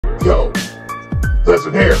Yo,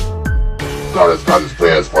 listen here. God has got his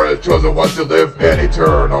plans for his chosen ones to live an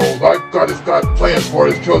eternal life. God has got plans for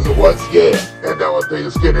his chosen ones, yeah. And nowadays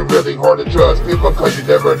it's getting really hard to trust people, cause you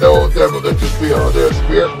never know them will just feel their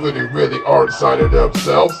spirit who they really are inside of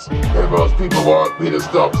themselves. And most people want me to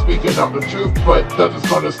stop speaking out the truth, but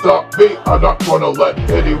nothing's gonna stop me. I'm not gonna let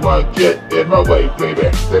anyone get in my way, baby.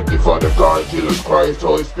 Thank you, Father God, Jesus Christ,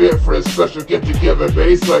 Holy Spirit, for his special gift to give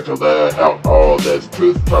me so I can let out all this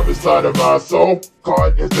truth from inside of my soul.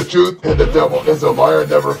 God is the truth and the devil is a liar.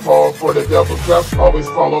 Never fall for the devil's trap. Always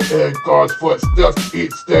follow in God's footsteps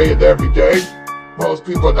each day and every day. Most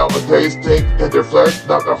people nowadays think in their flesh,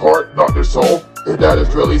 not their heart, not their soul. And that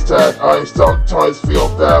is really sad. I sometimes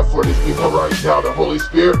feel bad for these people right now. The Holy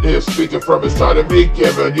Spirit is speaking from inside of me,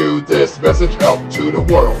 giving you this message out to the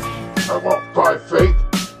world. I walk by faith,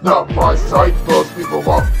 not by sight. Most people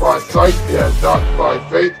walk by sight and not by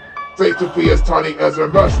faith. Faith to be as tiny as a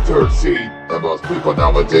mustard seed. And most people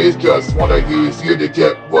nowadays just want to use you to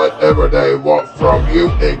get whatever they want from you,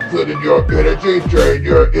 including your energy. Drain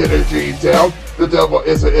your energy down. The devil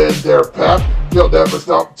isn't in their path. He'll never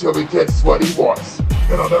stop till he gets what he wants.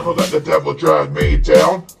 And I'll never let the devil drag me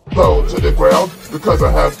down low to the ground, because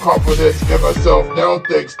I have confidence in myself now,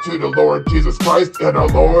 thanks to the Lord Jesus Christ and our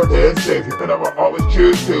Lord and Savior. And I will always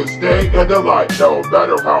choose to stay in the light, no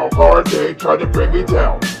matter how hard they try to bring me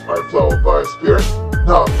down. I flow by spirit,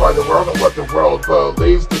 not by the world, and what the world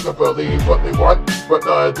believes. They can believe what they want, but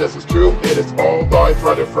none of this is true. It is all lies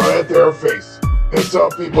right in front of their face. And some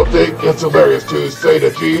people think it's hilarious to say the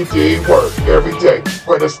GD word every day,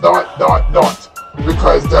 when it's not.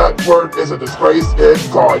 Because that word is a disgrace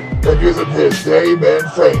in God, and using his name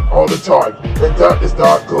and fame all the time, and that is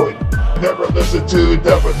not good. Never listen to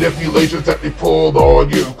the manipulations that they pull on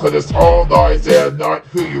you, cause it's all lies and not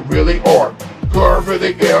who you really are. Who I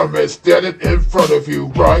really am is standing in front of you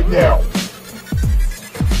right now.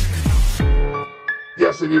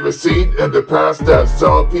 Yes, I've even seen in the past that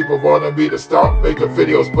some people wanted me to stop making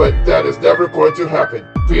videos, but that is never going to happen.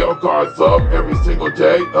 Feel God's love every single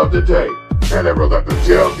day of the day. And never let them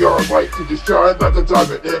dim your light to just shine like a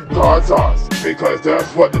diamond in God's eyes. Because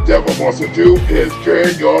that's what the devil wants to do, is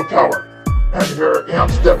drain your power. And here I am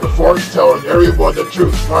stepping forward, telling everyone the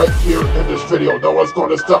truth. Right here in this video, no one's going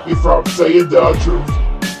to stop me from saying the truth.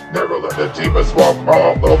 Never let the demons walk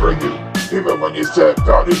all over you. Even when you set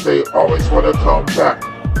boundaries, they always want to come back.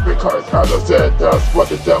 Because as I said, that's what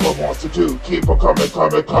the devil wants to do. Keep on coming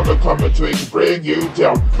till he can bring you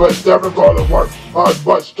down. But it's never gonna work. I'm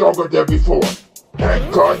much stronger than before.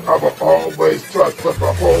 And God, I will always trust with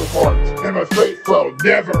my whole heart. And my faith will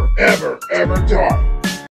never, ever, ever die.